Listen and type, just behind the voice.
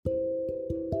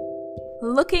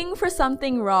Looking for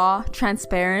something raw,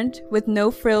 transparent, with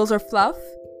no frills or fluff?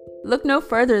 Look no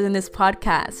further than this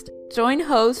podcast. Join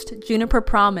host Juniper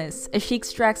Promise as she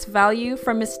extracts value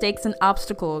from mistakes and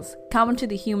obstacles common to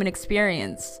the human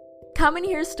experience. Come and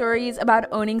hear stories about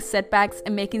owning setbacks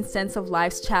and making sense of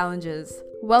life's challenges.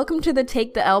 Welcome to the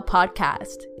Take the L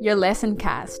podcast, your lesson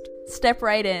cast. Step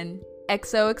right in.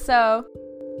 XOXO.